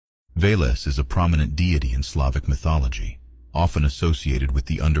Veles is a prominent deity in Slavic mythology, often associated with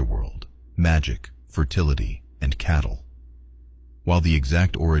the underworld, magic, fertility, and cattle. While the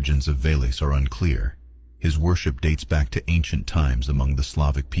exact origins of Veles are unclear, his worship dates back to ancient times among the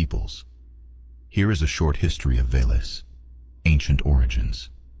Slavic peoples. Here is a short history of Veles. Ancient origins.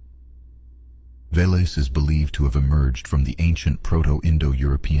 Veles is believed to have emerged from the ancient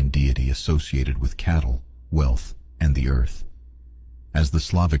Proto-Indo-European deity associated with cattle, wealth, and the earth. As the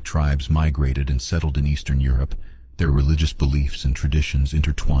Slavic tribes migrated and settled in Eastern Europe, their religious beliefs and traditions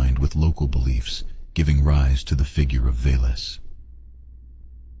intertwined with local beliefs, giving rise to the figure of Veles.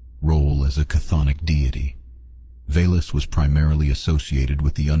 Role as a chthonic deity. Veles was primarily associated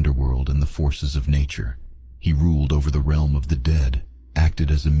with the underworld and the forces of nature. He ruled over the realm of the dead,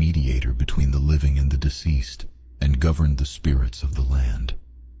 acted as a mediator between the living and the deceased, and governed the spirits of the land.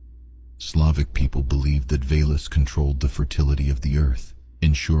 Slavic people believed that Veles controlled the fertility of the earth,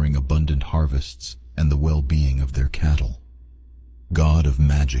 ensuring abundant harvests and the well-being of their cattle. God of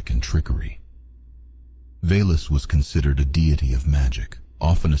magic and trickery. Veles was considered a deity of magic,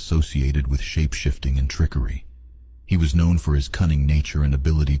 often associated with shape-shifting and trickery. He was known for his cunning nature and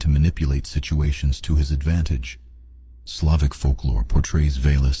ability to manipulate situations to his advantage. Slavic folklore portrays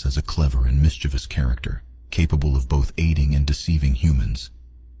Veles as a clever and mischievous character, capable of both aiding and deceiving humans.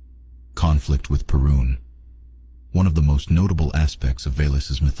 Conflict with Perun. One of the most notable aspects of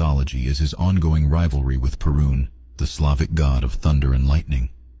Veles's mythology is his ongoing rivalry with Perun, the Slavic god of thunder and lightning.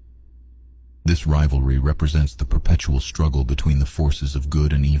 This rivalry represents the perpetual struggle between the forces of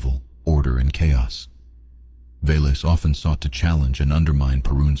good and evil, order and chaos. Veles often sought to challenge and undermine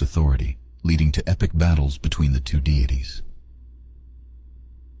Perun's authority, leading to epic battles between the two deities.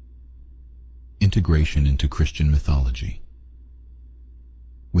 Integration into Christian mythology.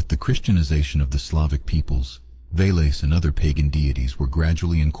 With the Christianization of the Slavic peoples, Veles and other pagan deities were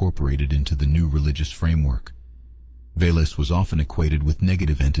gradually incorporated into the new religious framework. Veles was often equated with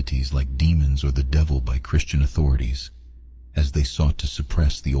negative entities like demons or the devil by Christian authorities, as they sought to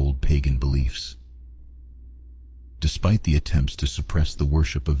suppress the old pagan beliefs. Despite the attempts to suppress the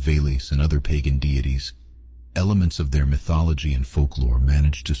worship of Veles and other pagan deities, elements of their mythology and folklore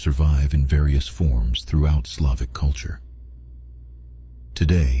managed to survive in various forms throughout Slavic culture.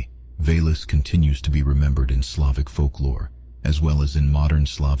 Today, Veles continues to be remembered in Slavic folklore, as well as in modern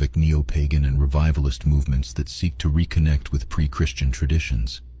Slavic neo-pagan and revivalist movements that seek to reconnect with pre-Christian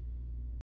traditions.